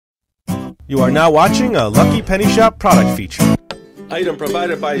You are now watching a Lucky Penny Shop product feature. Item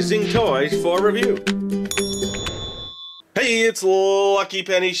provided by Zing Toys for review. Hey, it's Lucky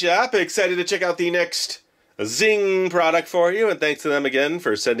Penny Shop. Excited to check out the next Zing product for you. And thanks to them again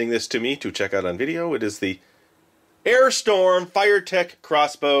for sending this to me to check out on video. It is the Airstorm Firetek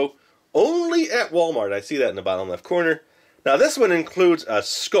Crossbow. Only at Walmart. I see that in the bottom left corner. Now this one includes a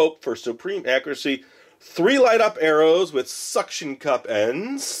scope for supreme accuracy. 3 light-up arrows with suction cup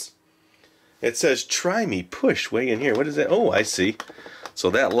ends. It says, try me, push, way in here. What is that? Oh, I see. So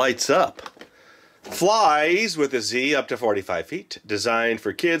that lights up. Flies with a Z up to 45 feet. Designed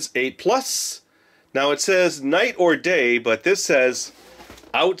for kids 8+. Now it says night or day, but this says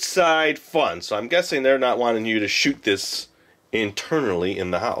outside fun. So I'm guessing they're not wanting you to shoot this internally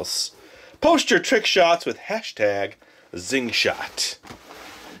in the house. Post your trick shots with hashtag ZingShot.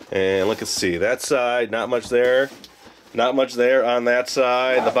 And let's see, that side, not much there. Not much there on that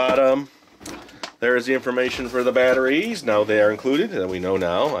side, the bottom. There is the information for the batteries. Now they are included, and we know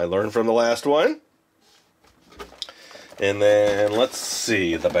now. I learned from the last one. And then let's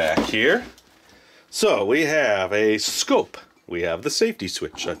see the back here. So we have a scope. We have the safety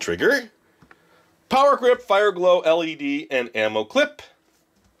switch, a trigger, power grip, fire glow, LED, and ammo clip.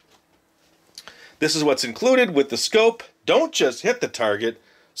 This is what's included with the scope. Don't just hit the target,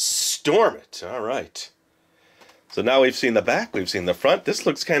 storm it. All right. So now we've seen the back, we've seen the front. This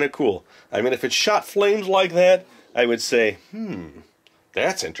looks kind of cool. I mean, if it shot flames like that, I would say,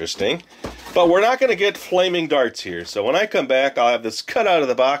 that's interesting. But we're not going to get flaming darts here. So when I come back, I'll have this cut out of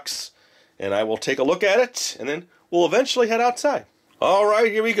the box, and I will take a look at it, and then we'll eventually head outside. All right,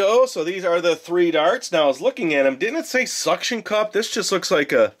 here we go. So these are the 3 darts. Now I was looking at them. Didn't it say suction cup? This just looks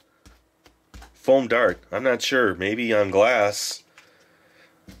like a foam dart. I'm not sure. Maybe on glass.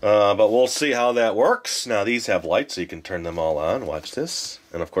 But we'll see how that works. Now these have lights, so you can turn them all on. Watch this.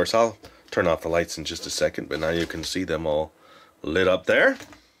 And of course I'll turn off the lights in just a second, but now you can see them all lit up there.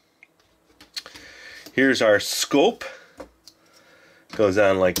 Here's our scope. Goes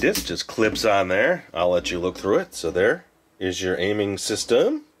on like this, just clips on there. I'll let you look through it. So there is your aiming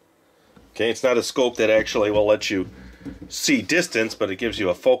system. Okay, it's not a scope that actually will let you see distance, but it gives you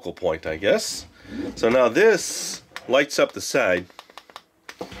a focal point, I guess. So now this lights up the side.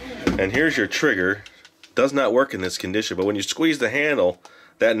 And here's your trigger. Does not work in this condition, but when you squeeze the handle,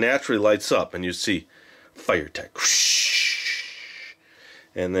 that naturally lights up, and you see Firetek.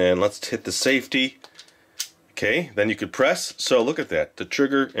 And then let's hit the safety. Okay, then you could press. So look at that. The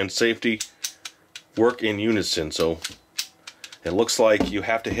trigger and safety work in unison. So it looks like you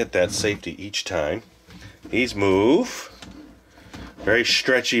have to hit that safety each time. These move. Very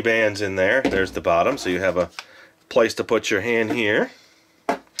stretchy bands in there. There's the bottom, so you have a place to put your hand here.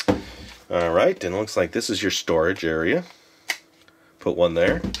 Alright, and it looks like this is your storage area. Put one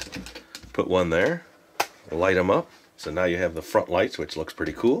there. Put one there. Light them up. So now you have the front lights, which looks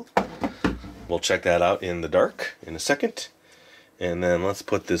pretty cool. We'll check that out in the dark in a second. And then let's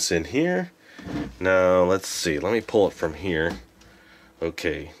put this in here. Now, let's see. Let me pull it from here.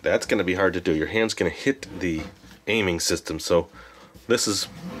 Okay, that's going to be hard to do. Your hand's going to hit the aiming system. So this is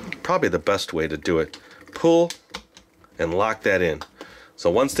probably the best way to do it. Pull and lock that in. So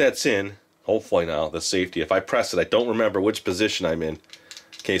once that's in, hopefully now the safety, if I press it, I don't remember which position I'm in.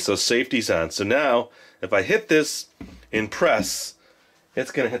 Okay, so safety's on. So now, if I hit this in press, it's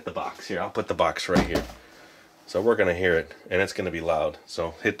going to hit the box. Here, I'll put the box right here. So we're going to hear it, and it's going to be loud.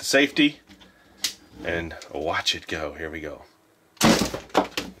 So hit the safety, and watch it go. Here we go.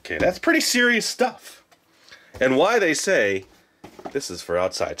 Okay, that's pretty serious stuff. And why they say this is for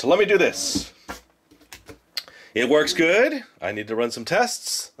outside. So let me do this. It works good. I need to run some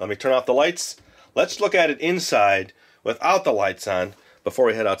tests. Let me turn off the lights. Let's look at it inside without the lights on before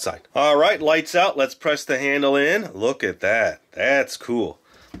we head outside. Alright, lights out. Let's press the handle in. Look at that. That's cool.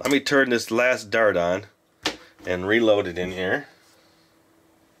 Let me turn this last dart on and reload it in here.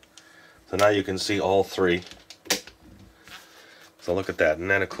 So now you can see all 3. So look at that. Isn't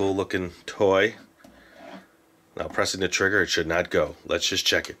that a cool looking toy? Now pressing the trigger, it should not go. Let's just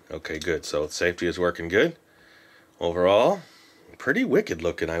check it. Okay, good. So safety is working good. Overall, pretty wicked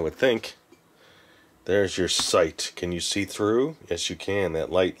looking, I would think. There's your sight. Can you see through? Yes, you can.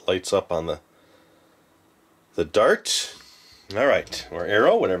 That light lights up on the dart. All right, or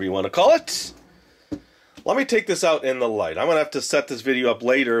arrow, whatever you want to call it. Let me take this out in the light. I'm going to have to set this video up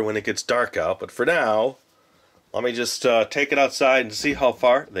later when it gets dark out, but for now, let me just take it outside and see how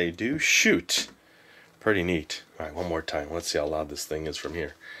far they do shoot. Pretty neat. All right, one more time. Let's see how loud this thing is from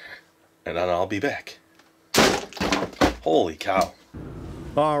here. And then I'll be back. Holy cow.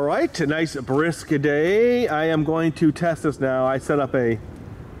 All right, a nice brisk day. I am going to test this now. I set up a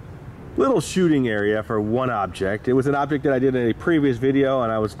little shooting area for one object. It was an object that I did in a previous video,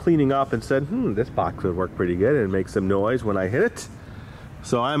 and I was cleaning up and said, this box would work pretty good and make some noise when I hit it.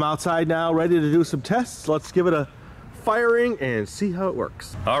 So I'm outside now, ready to do some tests. Let's give it a firing and see how it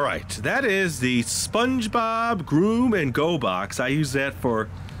works. All right, that is the SpongeBob Groom and Go box. I used that for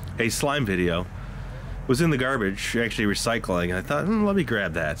a slime video. It was in the garbage, actually recycling. I thought, let me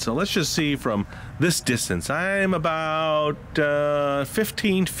grab that. So let's just see from this distance. I'm about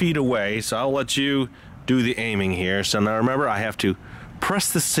 15 feet away, so I'll let you do the aiming here. So now remember, I have to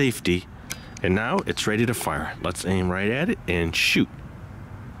press the safety, and now it's ready to fire. Let's aim right at it and shoot.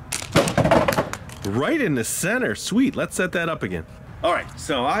 Right in the center. Sweet. Let's set that up again. All right,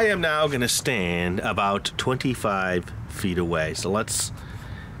 so I am now going to stand about 25 feet away. So let's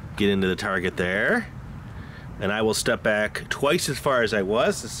get into the target there. And I will step back twice as far as I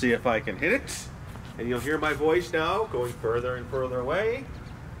was to see if I can hit it. And you'll hear my voice now going further and further away.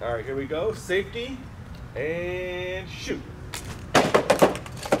 All right, here we go. Safety and shoot.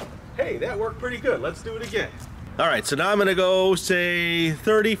 Hey, that worked pretty good. Let's do it again. All right, so now I'm gonna go, say,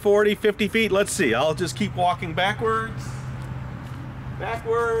 30, 40, 50 feet. Let's see, I'll just keep walking backwards.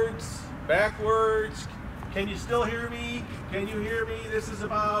 Backwards, backwards. Can you still hear me? Can you hear me? This is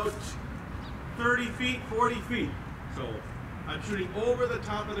about 30 feet, 40 feet. So I'm shooting over the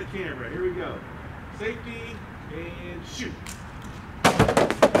top of the camera. Here we go. Safety and shoot.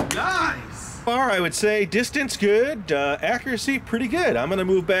 Nice! Far, I would say distance good, accuracy pretty good. I'm gonna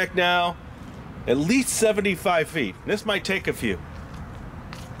move back now at least 75 feet. This might take a few.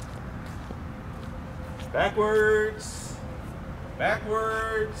 Backwards,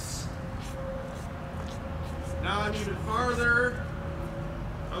 backwards. Now I'm even farther.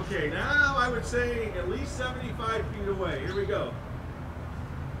 Okay, now I would say at least 75 feet away. Here we go.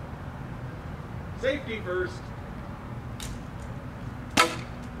 Safety first.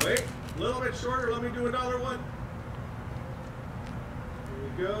 Wait, a little bit shorter. Let me do another one. Here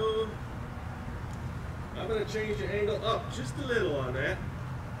we go. I'm going to change the angle up just a little on that.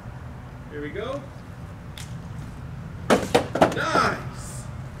 Here we go. Nice!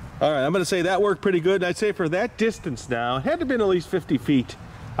 All right, I'm going to say that worked pretty good. I'd say for that distance now, it had to have been at least 50 feet.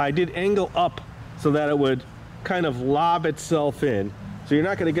 I did angle up so that it would kind of lob itself in. So you're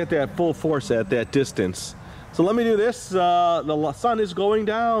not going to get that full force at that distance. So let me do this. The sun is going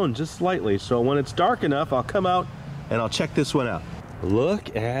down just slightly. So when it's dark enough, I'll come out and I'll check this one out.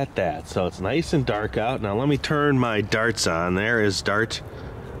 Look at that. So it's nice and dark out. Now let me turn my darts on. There is dart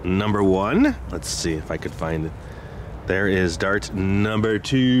number 1. Let's see if I could find it. There is dart number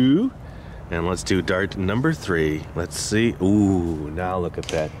 2. And let's do dart number 3. Let's see. Ooh, now look at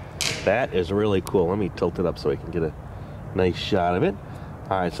that. That is really cool. Let me tilt it up so I can get a nice shot of it.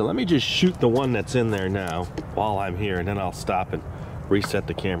 All right, so let me just shoot the one that's in there now while I'm here, and then I'll stop and reset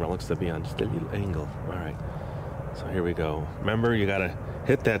the camera. It looks to be on just a little angle. All right. So here we go. Remember, you gotta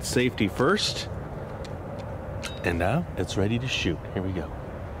hit that safety first. And now it's ready to shoot. Here we go.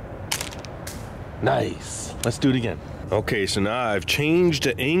 Nice. Let's do it again. Okay, so now I've changed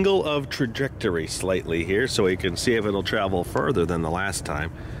the angle of trajectory slightly here so we can see if it'll travel further than the last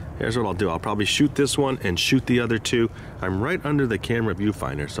time. Here's what I'll do. I'll probably shoot this one and shoot the other two. I'm right under the camera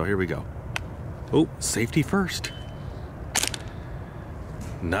viewfinder, so here we go. Oh, safety first.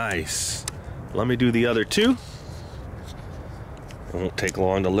 Nice. Let me do the other two. It won't take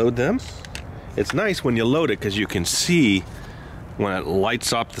long to load them. It's nice when you load it because you can see when it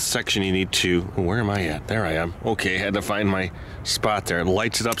lights up the section you need to. Where am I at? There I am. Okay, I had to find my spot there. It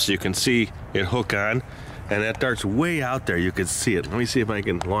lights it up so you can see it hook on. And that dart's way out there. You can see it. Let me see if I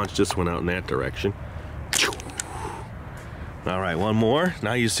can launch this one out in that direction. All right, one more.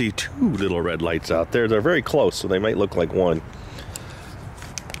 Now you see two little red lights out there. They're very close, so they might look like one.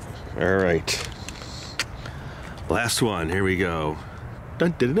 All right. Last one. Here we go.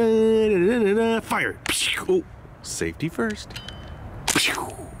 Dun, dun, dun, dun, dun, dun, dun. Fire. Oh, safety first.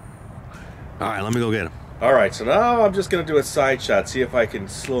 All right, let me go get him. All right, so now I'm just going to do a side shot, see if I can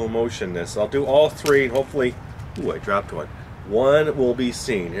slow motion this. I'll do all three, and hopefully... Ooh, I dropped one. One will be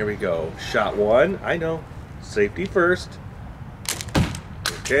seen. Here we go. Shot one. I know. Safety first.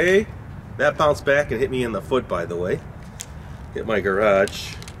 Okay. That bounced back and hit me in the foot, by the way. Hit my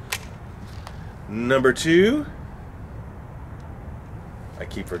garage. Number two. I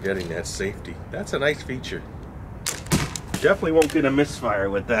keep forgetting that safety. That's a nice feature. Definitely won't get a misfire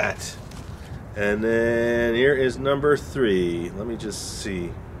with that. And then here is number three. Let me just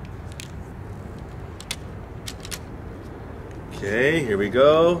see. Okay, here we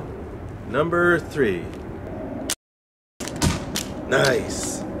go. Number three.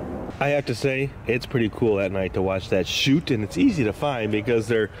 Nice. I have to say, it's pretty cool at night to watch that shoot, and it's easy to find because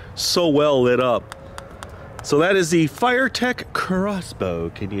they're so well lit up. So that is the Firetek Crossbow.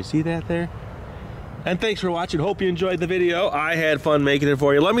 Can you see that there? And thanks for watching. Hope you enjoyed the video. I had fun making it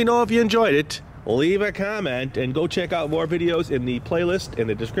for you. Let me know if you enjoyed it. Leave a comment and go check out more videos in the playlist in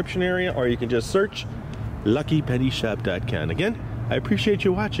the description area, or you can just search luckypennyshop.com. Again, I appreciate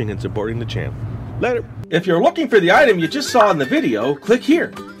you watching and supporting the channel. Later. If you're looking for the item you just saw in the video, click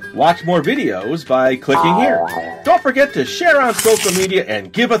here. Watch more videos by clicking here. Don't forget to share on social media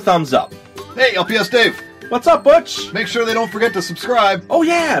and give a thumbs up. Hey, LPS-Dave. What's up, Butch? Make sure they don't forget to subscribe. Oh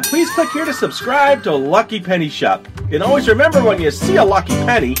yeah, please click here to subscribe to Lucky Penny Shop. And always remember, when you see a lucky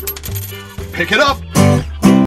penny, pick it up.